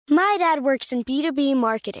My dad works in B2B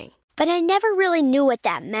marketing, but I never really knew what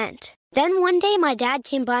that meant. Then one day my dad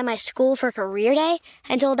came by my school for career day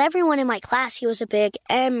and told everyone in my class he was a big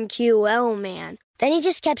MQL man. Then he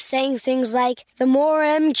just kept saying things like, the more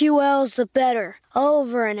MQLs, the better,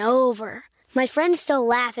 over and over. My friends still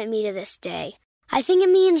laugh at me to this day. I think it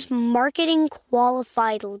means marketing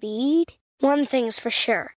qualified lead. One thing's for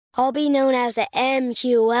sure, I'll be known as the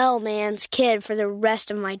MQL man's kid for the rest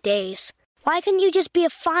of my days. Why couldn't you just be a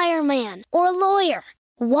fireman or a lawyer?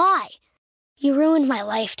 Why? You ruined my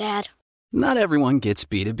life, Dad. Not everyone gets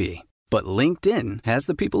B2B, but LinkedIn has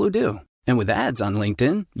the people who do. And with ads on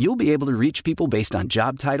LinkedIn, you'll be able to reach people based on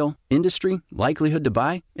job title, industry, likelihood to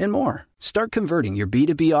buy, and more. Start converting your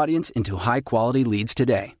B2B audience into high-quality leads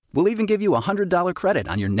today. We'll even give you a $100 credit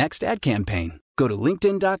on your next ad campaign. Go to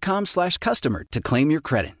linkedin.com/customer to claim your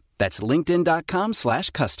credit. That's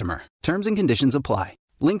linkedin.com/customer. Terms and conditions apply.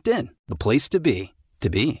 LinkedIn, the place to be, to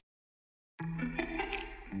be.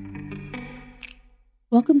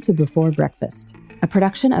 Welcome to Before Breakfast, a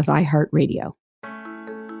production of iHeartRadio.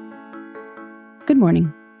 Good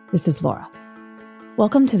morning. This is Laura.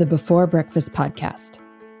 Welcome to the Before Breakfast podcast.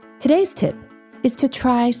 Today's tip is to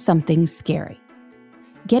try something scary.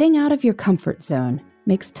 Getting out of your comfort zone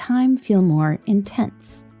makes time feel more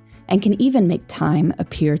intense and can even make time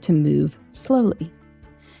appear to move slowly.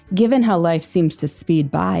 Given how life seems to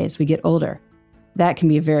speed by as we get older, that can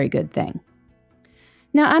be a very good thing.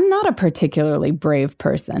 Now, I'm not a particularly brave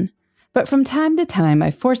person, but from time to time,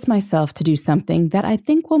 I force myself to do something that I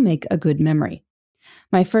think will make a good memory.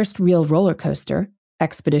 My first real roller coaster,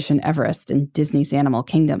 Expedition Everest in Disney's Animal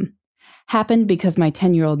Kingdom, happened because my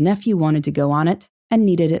 10-year-old nephew wanted to go on it and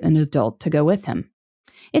needed an adult to go with him.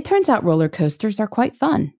 It turns out roller coasters are quite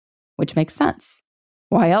fun, which makes sense.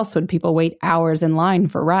 Why else would people wait hours in line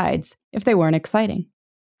for rides if they weren't exciting?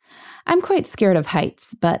 I'm quite scared of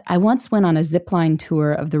heights, but I once went on a zipline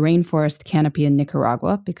tour of the rainforest canopy in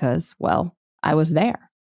Nicaragua because, well, I was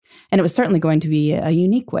there. And it was certainly going to be a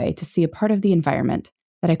unique way to see a part of the environment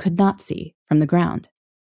that I could not see from the ground.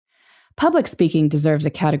 Public speaking deserves a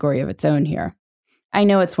category of its own here. I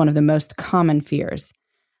know it's one of the most common fears.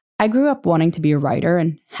 I grew up wanting to be a writer,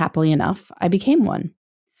 and happily enough, I became one.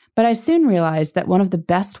 But I soon realized that one of the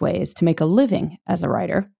best ways to make a living as a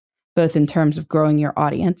writer, both in terms of growing your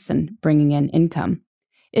audience and bringing in income,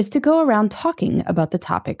 is to go around talking about the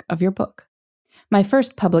topic of your book. My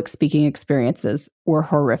first public speaking experiences were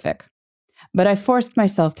horrific, but I forced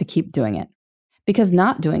myself to keep doing it because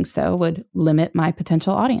not doing so would limit my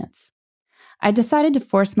potential audience. I decided to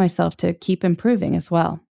force myself to keep improving as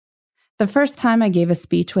well. The first time I gave a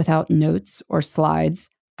speech without notes or slides,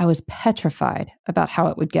 I was petrified about how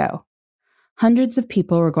it would go. Hundreds of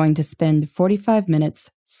people were going to spend 45 minutes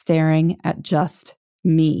staring at just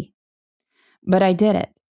me. But I did it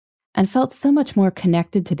and felt so much more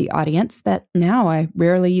connected to the audience that now I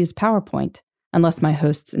rarely use PowerPoint unless my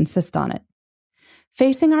hosts insist on it.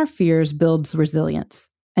 Facing our fears builds resilience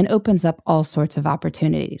and opens up all sorts of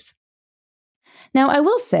opportunities. Now, I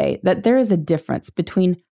will say that there is a difference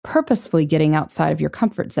between purposefully getting outside of your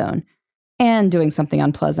comfort zone and doing something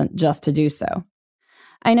unpleasant just to do so.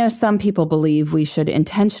 I know some people believe we should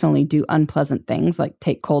intentionally do unpleasant things like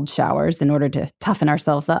take cold showers in order to toughen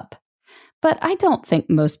ourselves up. But I don't think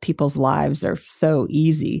most people's lives are so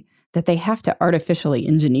easy that they have to artificially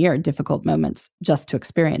engineer difficult moments just to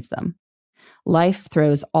experience them. Life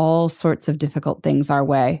throws all sorts of difficult things our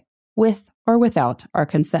way, with or without our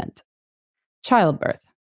consent. Childbirth,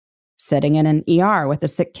 sitting in an ER with a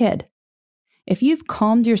sick kid. If you've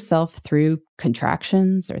calmed yourself through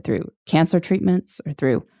contractions or through cancer treatments or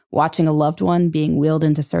through watching a loved one being wheeled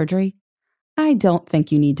into surgery, I don't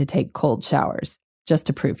think you need to take cold showers just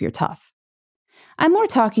to prove you're tough. I'm more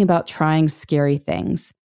talking about trying scary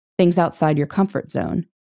things outside your comfort zone,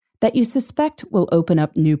 that you suspect will open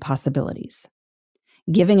up new possibilities.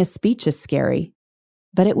 Giving a speech is scary,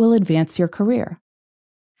 but it will advance your career.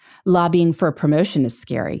 Lobbying for a promotion is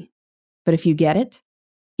scary, but if you get it,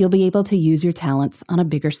 you'll be able to use your talents on a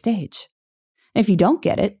bigger stage. And if you don't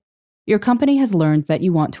get it, your company has learned that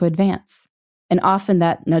you want to advance, and often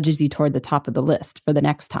that nudges you toward the top of the list for the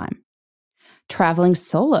next time. Traveling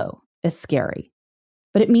solo is scary,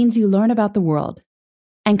 but it means you learn about the world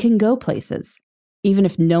and can go places, even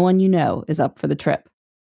if no one you know is up for the trip.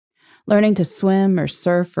 Learning to swim or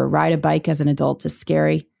surf or ride a bike as an adult is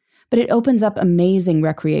scary, but it opens up amazing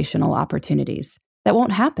recreational opportunities that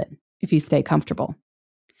won't happen if you stay comfortable.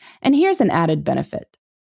 And here's an added benefit.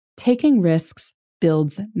 Taking risks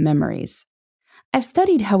builds memories. I've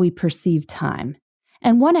studied how we perceive time,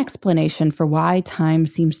 and one explanation for why time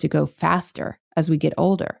seems to go faster as we get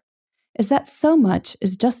older is that so much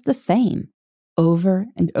is just the same, over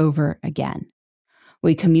and over again.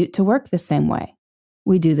 We commute to work the same way.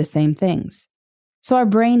 We do the same things. So our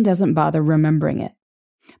brain doesn't bother remembering it.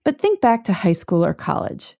 But think back to high school or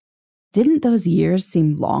college. Didn't those years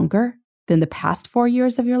seem longer than the past 4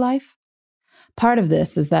 years of your life? Part of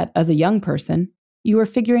this is that as a young person, you were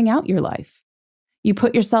figuring out your life. You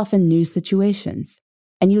put yourself in new situations,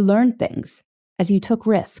 and you learned things as you took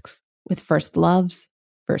risks with first loves,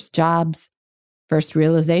 first jobs, first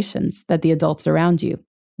realizations that the adults around you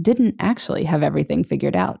didn't actually have everything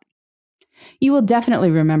figured out. You will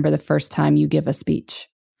definitely remember the first time you give a speech.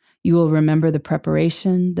 You will remember the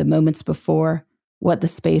preparation, the moments before, what the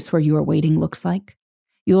space where you are waiting looks like.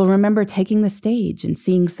 You will remember taking the stage and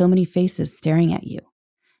seeing so many faces staring at you.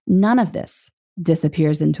 None of this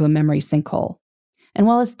disappears into a memory sinkhole. And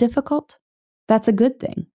while it's difficult, that's a good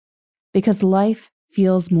thing, because life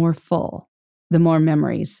feels more full the more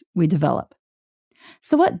memories we develop.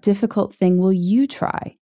 So what difficult thing will you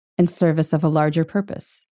try in service of a larger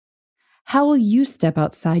purpose? How will you step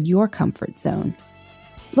outside your comfort zone?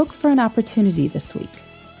 Look for an opportunity this week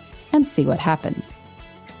and see what happens.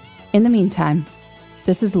 In the meantime,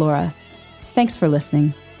 this is Laura. Thanks for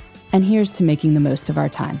listening, and here's to making the most of our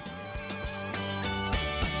time.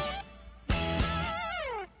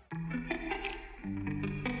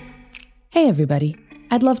 Hey everybody,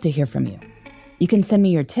 I'd love to hear from you. You can send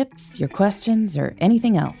me your tips, your questions, or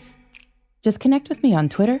anything else. Just connect with me on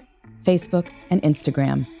Twitter, Facebook, and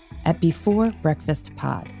Instagram at Before Breakfast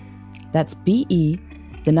Pod. That's BE,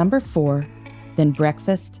 the number 4, then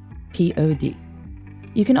breakfast, POD.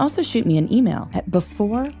 You can also shoot me an email at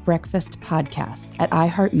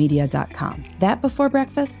beforebreakfastpodcast@iheartmedia.com. That Before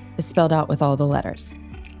Breakfast is spelled out with all the letters.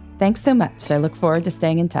 Thanks so much. I look forward to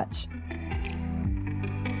staying in touch.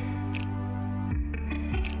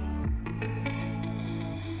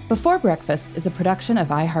 Before Breakfast is a production of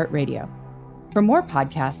iHeartRadio. For more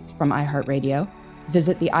podcasts from iHeartRadio,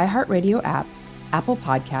 visit the iHeartRadio app, Apple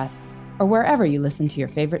Podcasts, or wherever you listen to your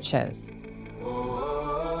favorite shows.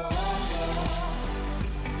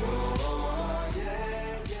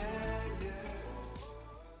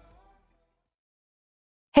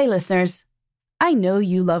 Hey listeners, I know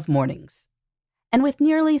you love mornings. And with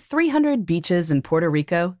nearly 300 beaches in Puerto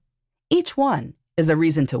Rico, each one is a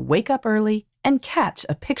reason to wake up early and catch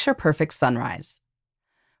a picture-perfect sunrise.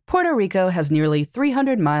 Puerto Rico has nearly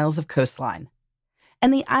 300 miles of coastline,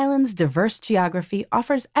 and the island's diverse geography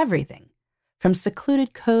offers everything from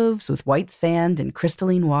secluded coves with white sand and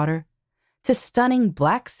crystalline water to stunning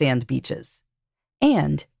black sand beaches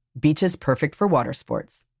and beaches perfect for water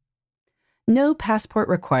sports. No passport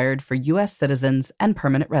required for U.S. citizens and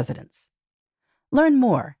permanent residents. Learn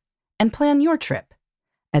more and plan your trip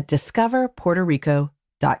at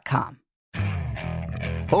discoverpuertorico.com.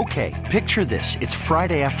 Okay, picture this. It's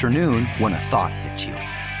Friday afternoon when a thought hits you.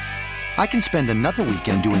 I can spend another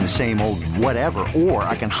weekend doing the same old whatever, or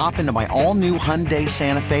I can hop into my all-new Hyundai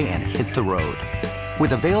Santa Fe and hit the road.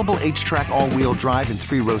 With available H-Track all-wheel drive and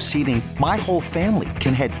 3-row seating, my whole family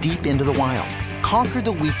can head deep into the wild. Conquer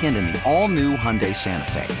the weekend in the all-new Hyundai Santa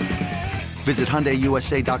Fe. Visit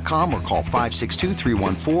HyundaiUSA.com or call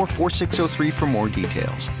 562-314-4603 for more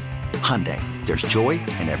details. Hyundai, there's joy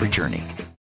in every journey.